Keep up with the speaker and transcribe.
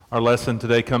Our lesson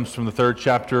today comes from the 3rd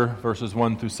chapter, verses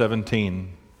 1 through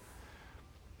 17.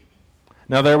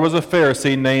 Now there was a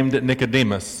Pharisee named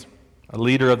Nicodemus, a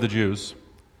leader of the Jews.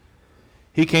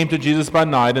 He came to Jesus by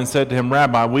night and said to him,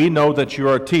 "Rabbi, we know that you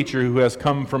are a teacher who has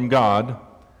come from God,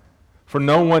 for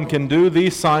no one can do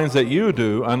these signs that you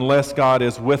do unless God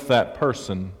is with that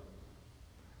person."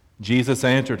 Jesus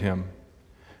answered him,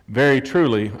 "Very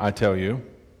truly, I tell you,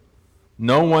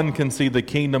 no one can see the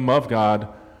kingdom of God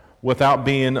without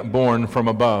being born from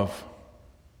above."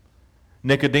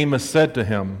 Nicodemus said to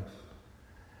him,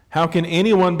 "How can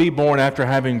anyone be born after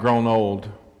having grown old?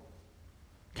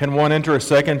 Can one enter a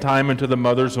second time into the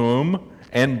mother's womb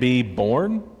and be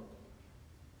born?"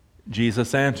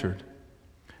 Jesus answered,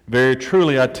 "Very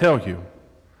truly I tell you,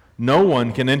 no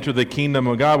one can enter the kingdom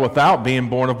of God without being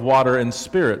born of water and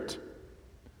spirit.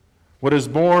 What is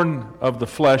born of the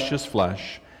flesh is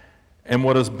flesh, and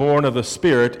what is born of the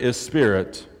Spirit is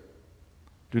spirit.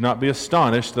 Do not be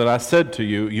astonished that I said to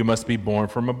you, you must be born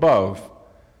from above.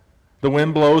 The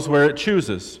wind blows where it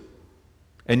chooses,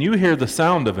 and you hear the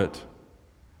sound of it,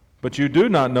 but you do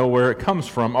not know where it comes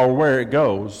from or where it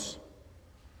goes.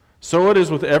 So it is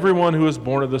with everyone who is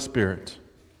born of the Spirit."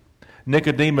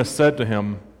 Nicodemus said to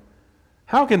him,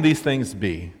 "How can these things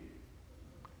be?"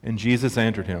 And Jesus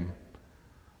answered him,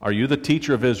 "Are you the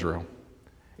teacher of Israel,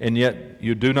 and yet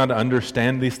you do not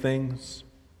understand these things?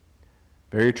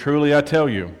 Very truly I tell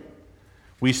you,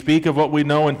 we speak of what we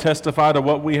know and testify to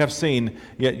what we have seen,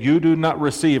 yet you do not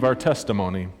receive our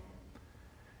testimony.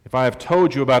 If I have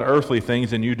told you about earthly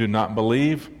things and you do not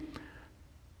believe,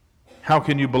 how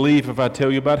can you believe if I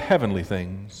tell you about heavenly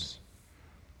things?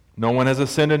 No one has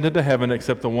ascended into heaven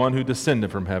except the one who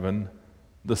descended from heaven,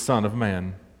 the Son of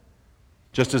Man.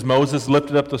 Just as Moses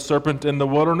lifted up the serpent in the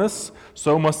wilderness,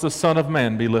 so must the Son of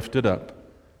Man be lifted up,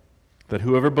 that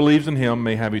whoever believes in him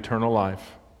may have eternal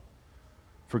life.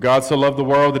 For God so loved the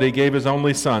world that he gave his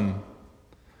only Son,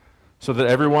 so that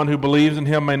everyone who believes in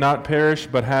him may not perish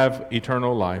but have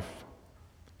eternal life.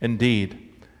 Indeed,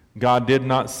 God did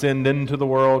not send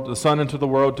the Son into the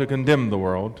world to condemn the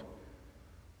world,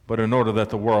 but in order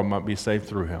that the world might be saved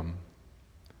through him.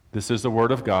 This is the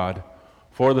word of God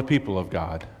for the people of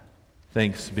God.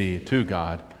 Thanks be to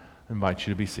God. I invite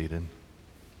you to be seated.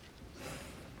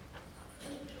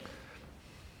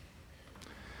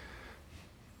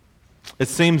 It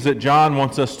seems that John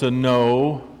wants us to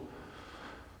know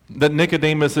that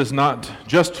Nicodemus is not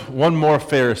just one more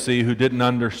Pharisee who didn't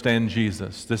understand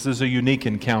Jesus. This is a unique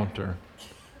encounter.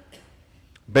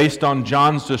 Based on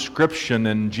John's description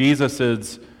and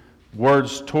Jesus'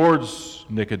 words towards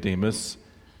Nicodemus,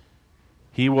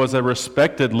 he was a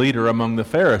respected leader among the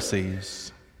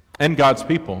Pharisees and God's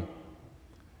people.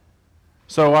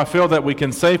 So I feel that we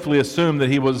can safely assume that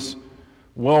he was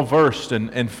well-versed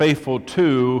and faithful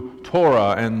to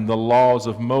Torah and the laws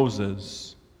of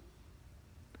Moses.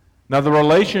 Now, the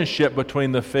relationship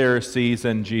between the Pharisees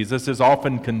and Jesus is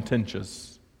often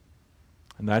contentious.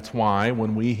 And that's why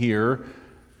when we hear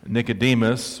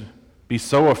Nicodemus be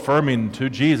so affirming to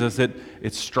Jesus,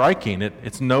 it's striking,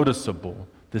 it's noticeable.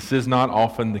 This is not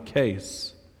often the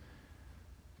case.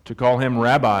 To call him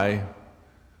rabbi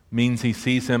means he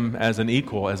sees him as an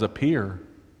equal, as a peer.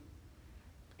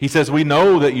 He says, "We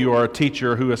know that you are a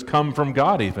teacher who has come from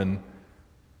God even."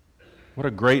 What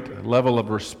a great level of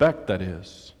respect that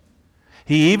is.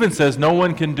 He even says, "No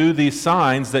one can do these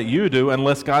signs that you do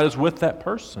unless God is with that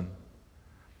person."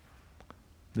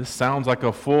 This sounds like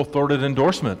a full-throated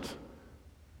endorsement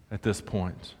at this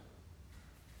point.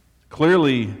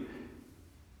 Clearly,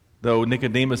 though,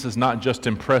 Nicodemus is not just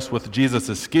impressed with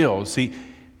Jesus' skills.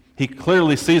 He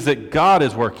clearly sees that God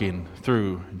is working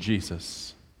through Jesus.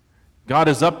 God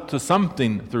is up to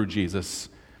something through Jesus.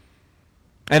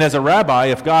 And as a rabbi,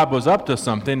 if God was up to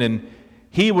something and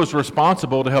he was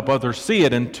responsible to help others see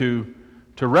it and to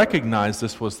recognize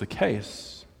this was the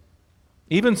case.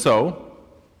 Even so,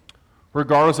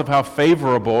 regardless of how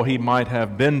favorable he might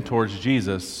have been towards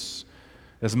Jesus,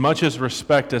 as much as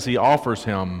respect as he offers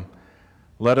him,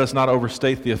 let us not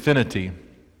overstate the affinity.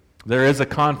 There is a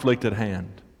conflict at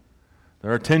hand.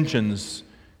 There are tensions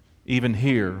even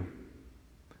here.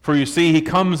 For you see, he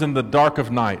comes in the dark of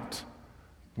night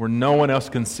where no one else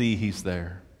can see he's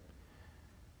there.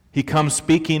 He comes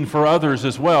speaking for others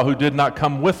as well who did not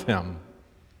come with him.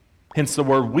 Hence the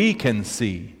word "we can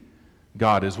see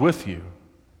God is with you."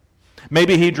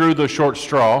 Maybe he drew the short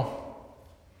straw.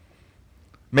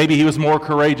 Maybe he was more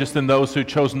courageous than those who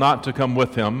chose not to come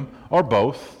with him, or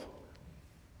both.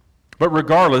 But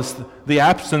regardless, the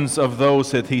absence of those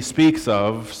that he speaks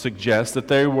of suggests that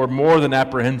they were more than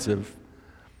apprehensive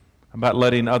about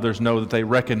letting others know that they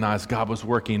recognized God was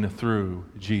working through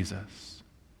Jesus.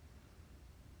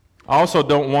 I also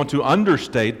don't want to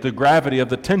understate the gravity of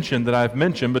the tension that I've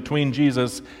mentioned between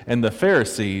Jesus and the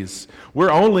Pharisees. We're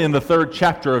only in the 3rd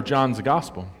chapter of John's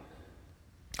Gospel.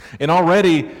 And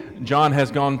already John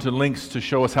has gone to lengths to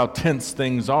show us how tense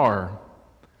things are.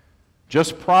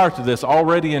 Just prior to this,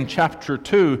 already in chapter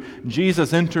 2,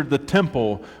 Jesus entered the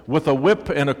temple with a whip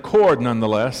and a cord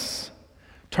nonetheless,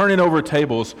 turning over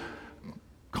tables,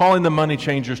 calling the money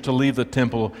changers to leave the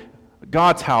temple,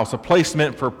 God's house, a place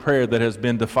meant for prayer that has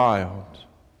been defiled.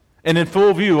 And in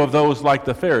full view of those like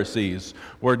the Pharisees,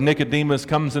 where Nicodemus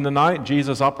comes in the night,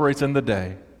 Jesus operates in the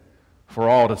day for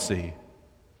all to see.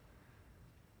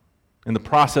 In the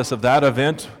process of that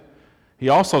event, he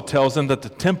also tells them that the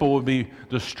temple will be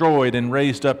destroyed and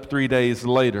raised up 3 days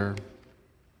later.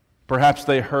 Perhaps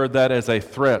they heard that as a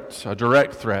threat, a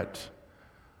direct threat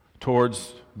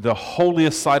towards the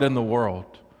holiest site in the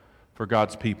world for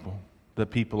God's people, the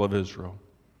people of Israel.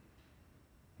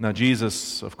 Now,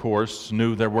 Jesus, of course,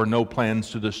 knew there were no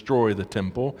plans to destroy the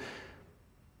temple.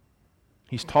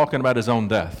 He's talking about his own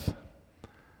death.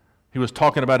 He was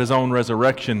talking about his own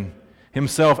resurrection,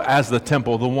 himself as the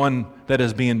temple, the one that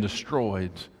is being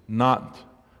destroyed, not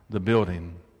the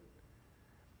building.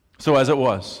 So as it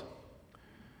was,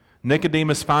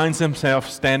 Nicodemus finds himself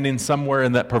standing somewhere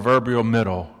in that proverbial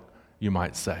middle, you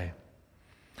might say.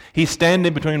 He's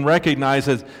standing between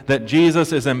recognizing that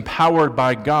Jesus is empowered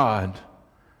by God,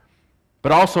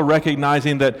 but also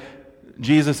recognizing that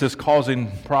Jesus is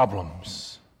causing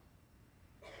problems.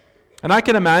 And I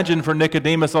can imagine for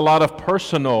Nicodemus a lot of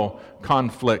personal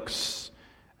conflicts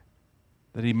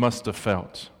that he must have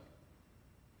felt.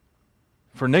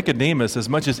 For Nicodemus, as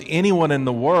much as anyone in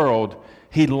the world,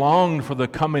 he longed for the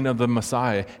coming of the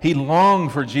Messiah. He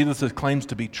longed for Jesus' claims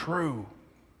to be true.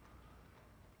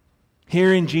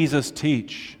 Hearing Jesus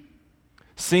teach,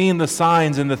 seeing the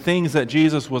signs and the things that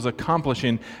Jesus was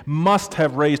accomplishing must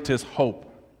have raised his hope.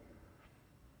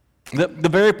 The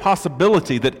very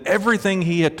possibility that everything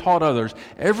he had taught others,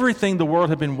 everything the world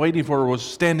had been waiting for, was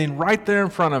standing right there in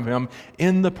front of him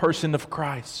in the person of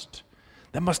Christ.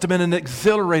 That must have been an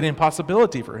exhilarating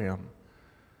possibility for him.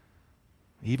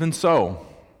 Even so,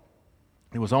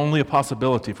 it was only a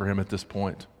possibility for him at this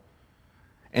point.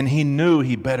 And he knew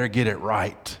he better get it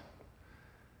right.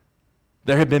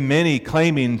 There had been many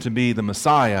claiming to be the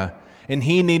Messiah, and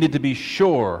he needed to be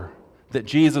sure that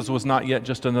Jesus was not yet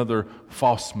just another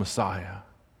false Messiah.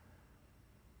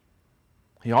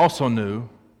 He also knew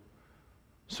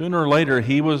sooner or later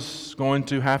he was going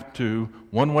to have to,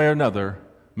 one way or another,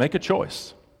 make a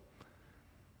choice.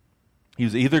 He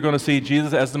was either going to see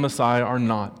Jesus as the Messiah or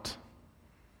not.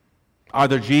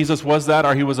 Either Jesus was that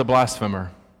or he was a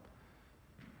blasphemer.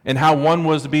 And how one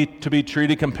was to be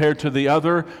treated compared to the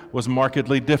other was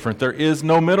markedly different. There is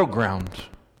no middle ground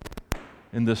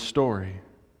in this story.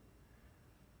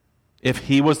 If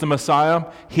he was the Messiah,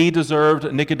 he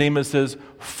deserved Nicodemus's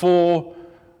full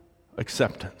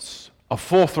acceptance, a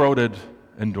full-throated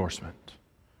endorsement.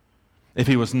 If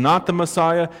he was not the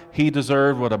Messiah, he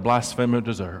deserved what a blasphemer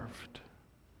deserved.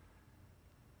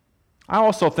 I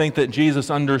also think that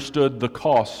Jesus understood the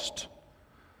cost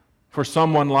for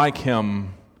someone like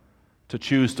him to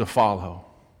choose to follow.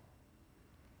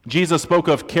 Jesus spoke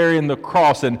of carrying the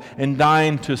cross and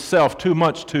dying to self too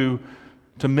much to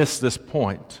miss this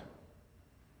point.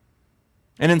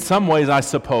 And in some ways, I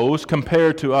suppose,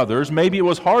 compared to others, maybe it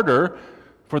was harder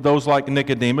for those like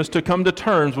Nicodemus to come to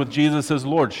terms with Jesus'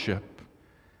 lordship.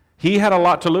 He had a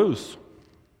lot to lose.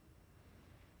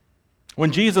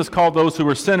 When Jesus called those who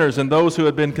were sinners and those who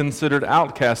had been considered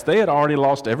outcasts, they had already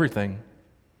lost everything.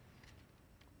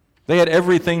 They had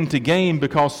everything to gain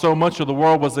because so much of the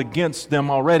world was against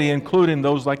them already, including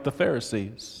those like the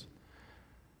Pharisees.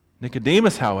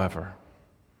 Nicodemus, however,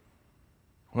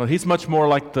 well, he's much more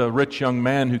like the rich young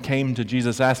man who came to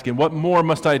Jesus asking, "What more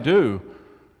must I do?"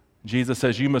 Jesus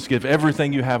says, "You must give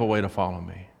everything you have away to follow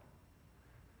me."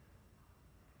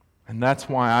 And that's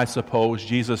why I suppose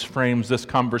Jesus frames this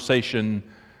conversation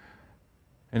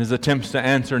and his attempts to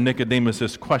answer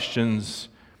Nicodemus' questions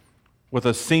with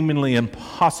a seemingly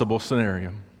impossible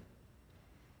scenario.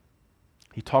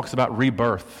 He talks about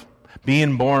rebirth,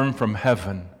 being born from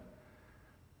heaven.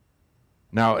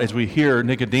 Now, as we hear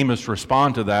Nicodemus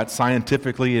respond to that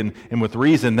scientifically and with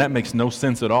reason, that makes no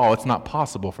sense at all. It's not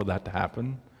possible for that to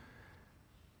happen.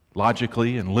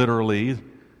 Logically and literally,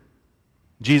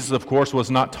 Jesus, of course,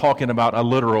 was not talking about a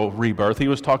literal rebirth. He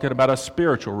was talking about a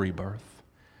spiritual rebirth.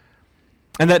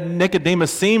 And that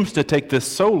Nicodemus seems to take this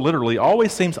so literally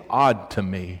always seems odd to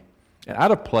me and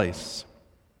out of place.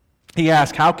 He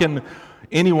asks, how can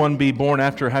anyone be born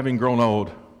after having grown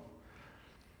old?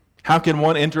 How can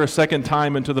one enter a second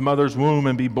time into the mother's womb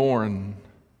and be born?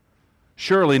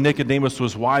 Surely Nicodemus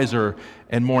was wiser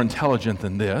and more intelligent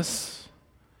than this.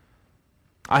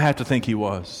 I have to think he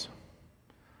was.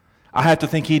 I have to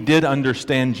think he did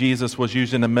understand Jesus was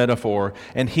using a metaphor,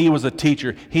 and he was a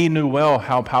teacher. He knew well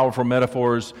how powerful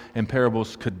metaphors and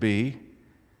parables could be.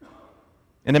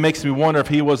 And it makes me wonder if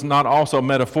he was not also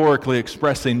metaphorically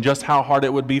expressing just how hard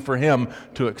it would be for him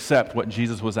to accept what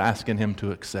Jesus was asking him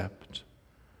to accept.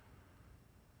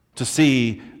 To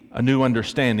see a new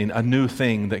understanding, a new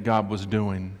thing that God was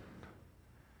doing.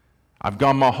 I've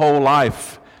gone my whole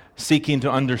life seeking to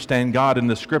understand God in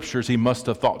the Scriptures, he must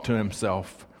have thought to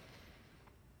himself.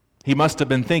 He must have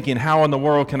been thinking, how in the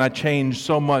world can I change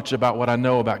so much about what I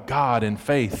know about God and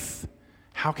faith?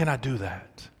 How can I do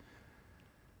that?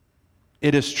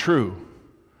 It is true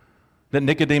that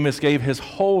Nicodemus gave his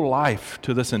whole life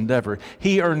to this endeavor.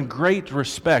 He earned great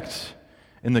respect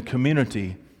in the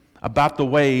community about the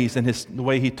ways and the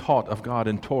way he taught of God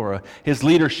in Torah. His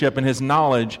leadership and his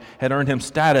knowledge had earned him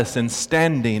status and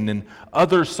standing, and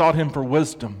others sought him for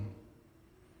wisdom.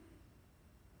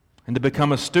 And to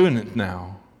become a student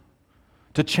now,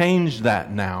 to change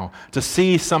that now, to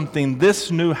see something this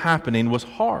new happening was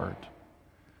hard.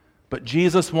 But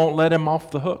Jesus won't let him off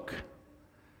the hook.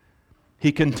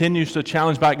 He continues to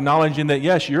challenge by acknowledging that,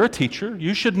 yes, you're a teacher.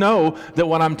 You should know that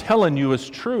what I'm telling you is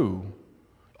true.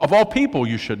 Of all people,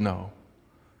 you should know.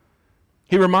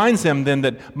 He reminds him then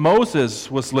that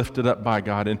Moses was lifted up by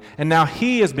God, and now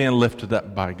he is being lifted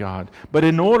up by God. But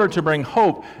in order to bring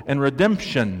hope and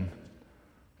redemption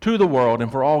to the world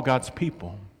and for all God's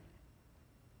people,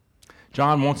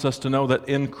 John wants us to know that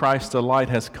in Christ the light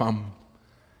has come,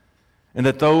 and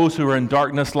that those who are in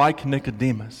darkness, like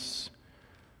Nicodemus,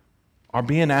 are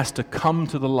being asked to come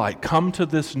to the light, come to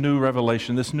this new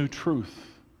revelation, this new truth.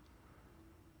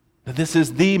 That this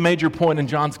is the major point in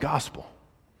John's gospel.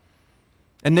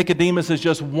 And Nicodemus is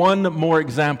just one more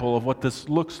example of what this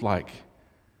looks like.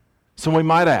 So we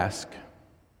might ask,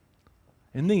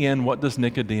 in the end, what does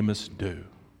Nicodemus do?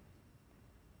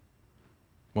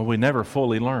 Well, we never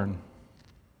fully learn.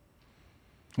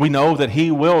 We know that he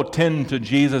will tend to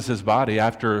Jesus' body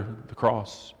after the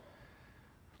cross.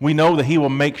 We know that he will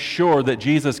make sure that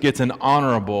Jesus gets an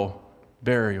honorable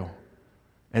burial,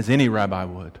 as any rabbi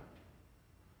would.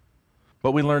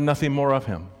 But we learn nothing more of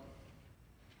him.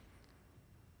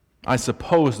 I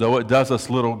suppose, though, it does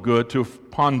us little good to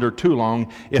ponder too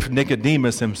long if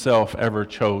Nicodemus himself ever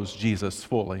chose Jesus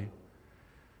fully.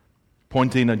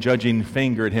 Pointing a judging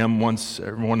finger at him once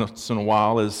in a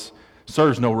while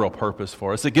serves no real purpose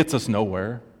for us. It gets us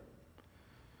nowhere.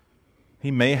 He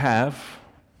may have,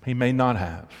 he may not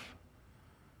have.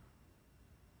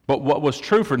 But what was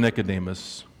true for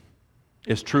Nicodemus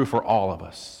is true for all of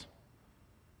us.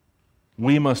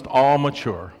 We must all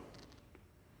mature.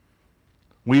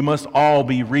 We must all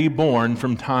be reborn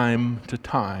from time to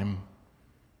time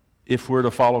if we're to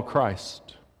follow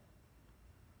Christ.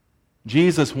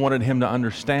 Jesus wanted him to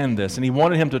understand this, and he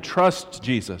wanted him to trust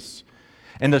Jesus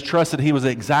and to trust that he was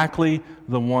exactly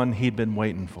the one he'd been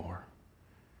waiting for.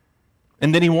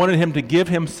 And then he wanted him to give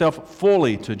himself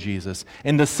fully to Jesus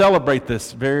and to celebrate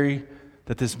this very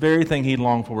thing he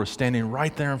longed for was standing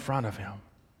right there in front of him.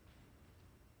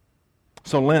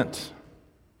 So Lent,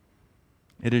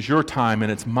 it is your time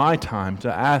and it's my time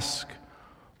to ask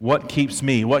what keeps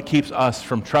us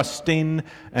from trusting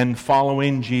and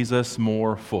following Jesus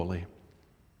more fully.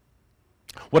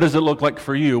 What does it look like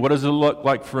for you? What does it look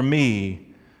like for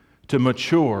me to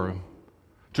mature,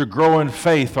 to grow in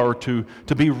faith, or to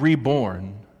be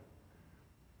reborn?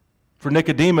 For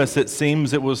Nicodemus, it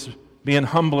seems it was being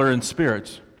humbler in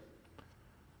spirit,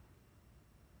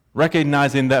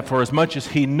 recognizing that for as much as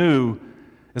he knew,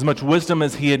 as much wisdom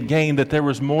as he had gained, that there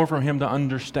was more for him to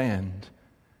understand,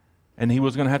 and he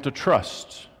was going to have to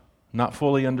trust, not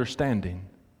fully understanding.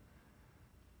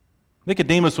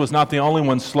 Nicodemus was not the only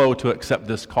one slow to accept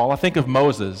this call. I think of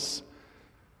Moses.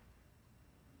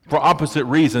 For opposite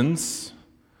reasons,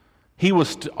 he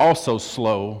was also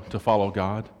slow to follow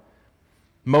God.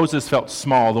 Moses felt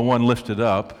small, the one lifted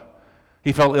up.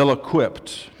 He felt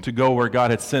ill-equipped to go where God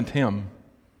had sent him.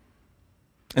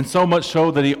 And so much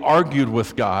so that he argued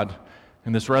with God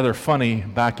in this rather funny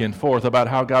back and forth about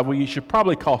how, God, well, you should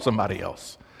probably call somebody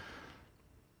else.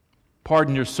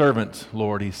 Pardon your servant,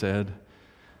 Lord, he said.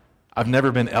 I've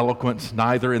never been eloquent,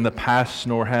 neither in the past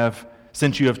nor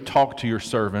since you have talked to your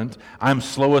servant. I'm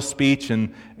slow of speech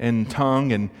and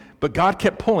tongue, but God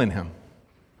kept pulling him.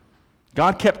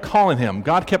 God kept calling him.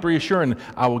 God kept reassuring him,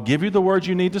 I will give you the words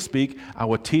you need to speak. I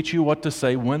will teach you what to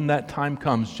say when that time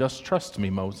comes. Just trust me,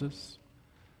 Moses.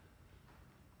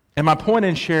 And my point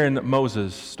in sharing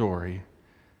Moses' story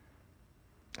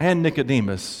and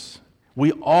Nicodemus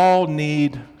We all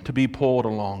need to be pulled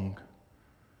along.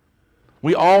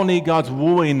 We all need God's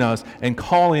wooing us and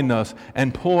calling us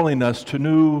and pulling us to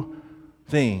new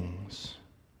things.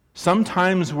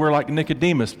 Sometimes we're like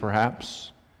Nicodemus,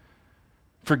 perhaps,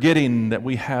 forgetting that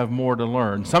we have more to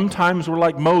learn. Sometimes we're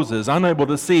like Moses, unable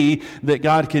to see that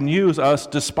God can use us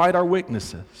despite our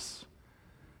weaknesses.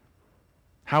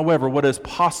 However, what is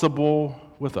impossible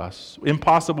with us,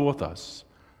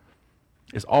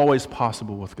 is always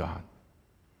possible with God.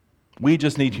 We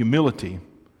just need humility,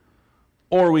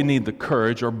 or we need the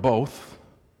courage, or both,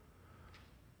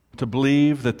 to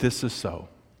believe that this is so.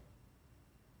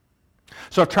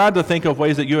 So I've tried to think of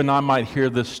ways that you and I might hear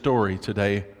this story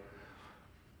today.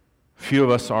 Few of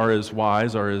us are as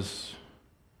wise or as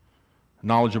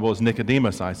knowledgeable as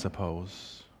Nicodemus, I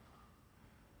suppose.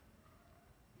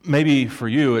 Maybe for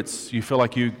you, you feel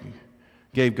like you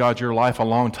gave God your life a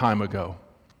long time ago.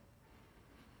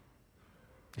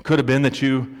 It could have been that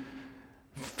you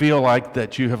feel like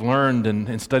that you have learned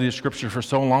and studied Scripture for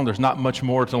so long, there's not much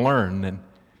more to learn. And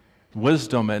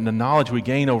wisdom and the knowledge we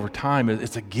gain over time,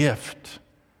 it's a gift.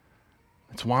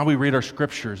 It's why we read our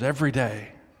Scriptures every day.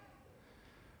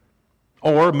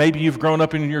 Or maybe you've grown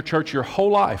up in your church your whole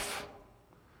life.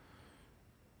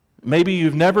 Maybe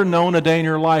you've never known a day in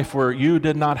your life where you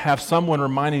did not have someone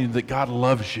reminding you that God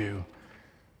loves you.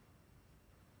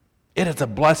 It is a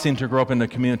blessing to grow up in a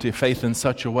community of faith in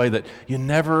such a way that you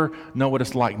never know what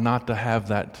it's like not to have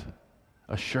that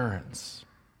assurance.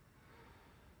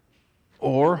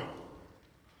 Or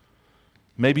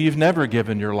maybe you've never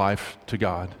given your life to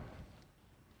God.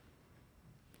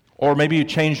 Or maybe you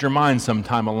changed your mind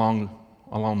sometime along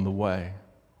the way.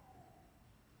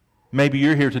 Maybe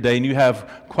you're here today and you have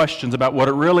questions about what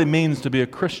it really means to be a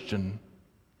Christian.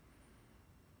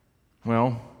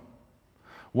 Well,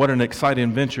 what an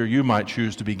exciting venture you might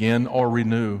choose to begin or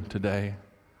renew today.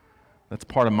 That's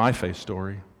part of my faith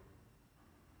story.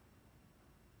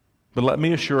 But let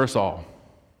me assure us all,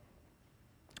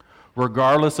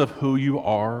 regardless of who you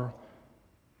are,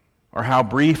 or how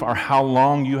brief or how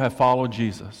long you have followed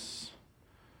Jesus,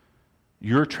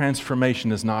 your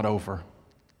transformation is not over.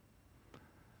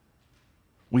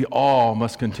 We all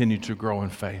must continue to grow in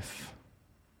faith.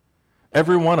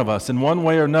 Every one of us, in one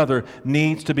way or another,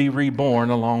 needs to be reborn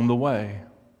along the way.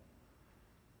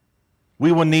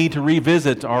 We will need to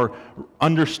revisit or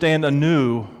understand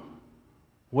anew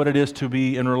what it is to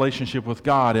be in relationship with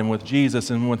God and with Jesus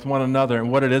and with one another, and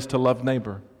what it is to love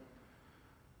neighbor.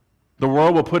 The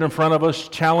world will put in front of us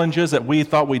challenges that we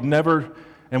thought we never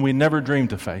dreamed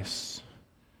to face.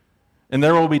 And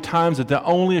there will be times that the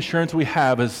only assurance we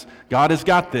have is, God has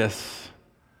got this.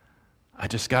 I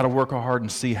just got to work hard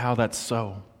and see how that's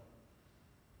so.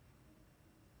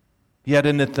 Yet,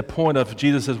 at the point of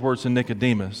Jesus' words to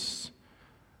Nicodemus,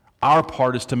 our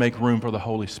part is to make room for the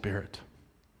Holy Spirit.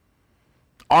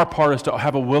 Our part is to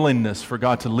have a willingness for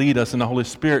God to lead us and the Holy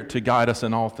Spirit to guide us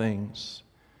in all things.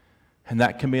 And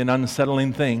that can be an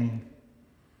unsettling thing.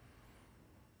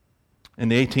 In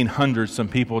the 1800s, some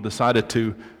people decided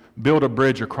to build a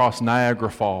bridge across Niagara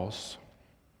Falls.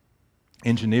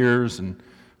 Engineers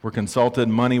were consulted,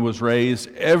 money was raised,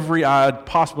 every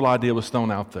possible idea was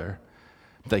thrown out there.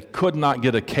 They could not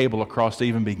get a cable across to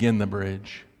even begin the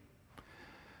bridge.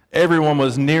 Everyone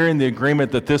was nearing the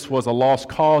agreement that this was a lost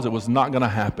cause. It was not going to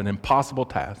happen. Impossible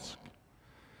task.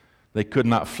 They could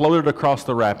not float it across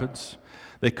the rapids.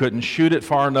 They couldn't shoot it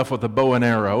far enough with a bow and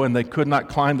arrow, and they could not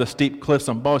climb the steep cliffs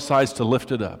on both sides to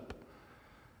lift it up.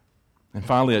 And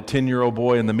finally, a 10-year-old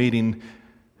boy in the meeting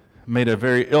made a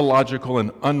very illogical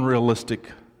and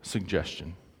unrealistic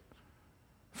suggestion.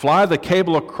 Fly the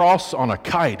cable across on a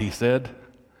kite, he said.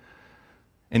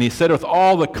 And he said with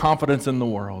all the confidence in the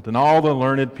world, and all the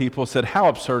learned people said, how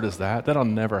absurd is that? That'll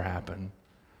never happen.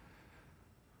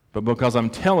 But because I'm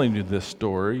telling you this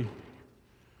story,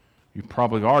 you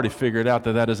probably already figured out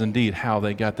that is indeed how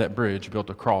they got that bridge built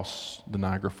across the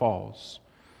Niagara Falls.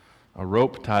 A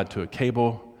rope tied to a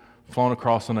cable, flown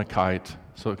across on a kite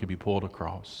so it could be pulled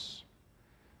across.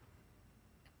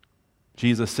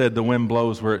 Jesus said the wind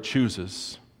blows where it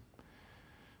chooses,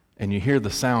 and you hear the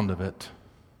sound of it,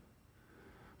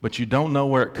 but you don't know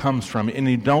where it comes from, and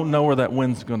you don't know where that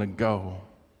wind's going to go.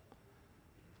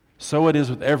 So it is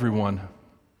with everyone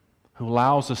who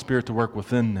allows the Spirit to work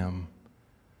within them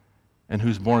and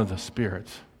who's born of the Spirit.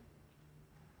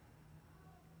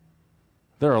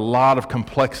 There are a lot of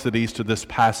complexities to this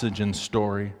passage and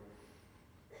story,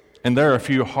 and there are a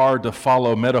few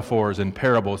hard-to-follow metaphors and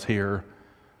parables here.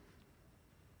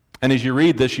 And as you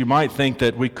read this, you might think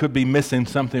that we could be missing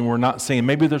something we're not seeing.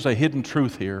 Maybe there's a hidden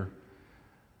truth here.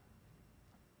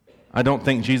 I don't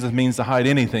think Jesus means to hide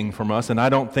anything from us, and I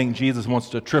don't think Jesus wants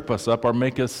to trip us up or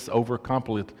make us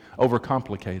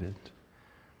overcomplicated.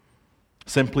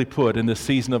 Simply put, in this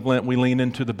season of Lent, we lean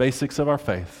into the basics of our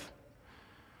faith.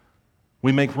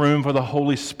 We make room for the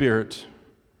Holy Spirit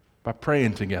by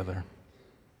praying together,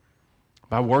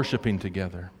 by worshiping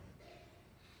together,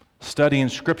 studying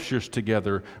scriptures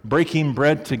together, breaking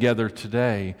bread together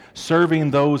today,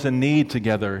 serving those in need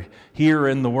together here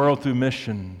in the world through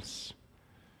missions.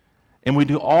 And we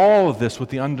do all of this with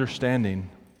the understanding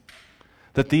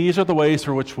that these are the ways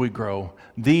for which we grow.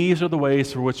 These are the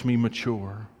ways for which we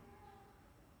mature.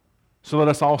 So let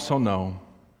us also know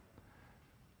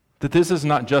that this is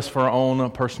not just for our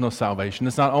own personal salvation.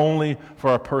 It's not only for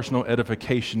our personal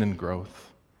edification and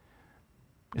growth.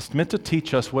 It's meant to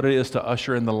teach us what it is to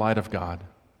usher in the light of God,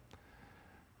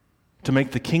 to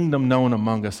make the kingdom known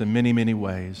among us in many, many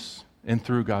ways and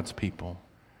through God's people.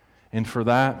 And for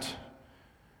that,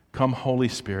 come Holy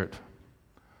Spirit,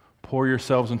 pour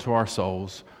yourselves into our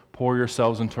souls, pour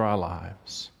yourselves into our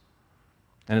lives.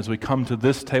 And as we come to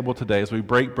this table today, as we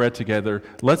break bread together,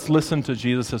 let's listen to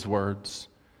Jesus' words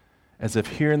as if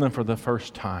hearing them for the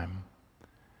first time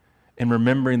and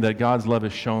remembering that God's love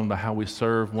is shown by how we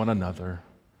serve one another.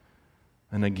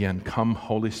 And again, come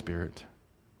Holy Spirit.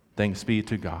 Thanks be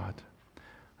to God.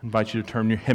 I invite you to turn your hymn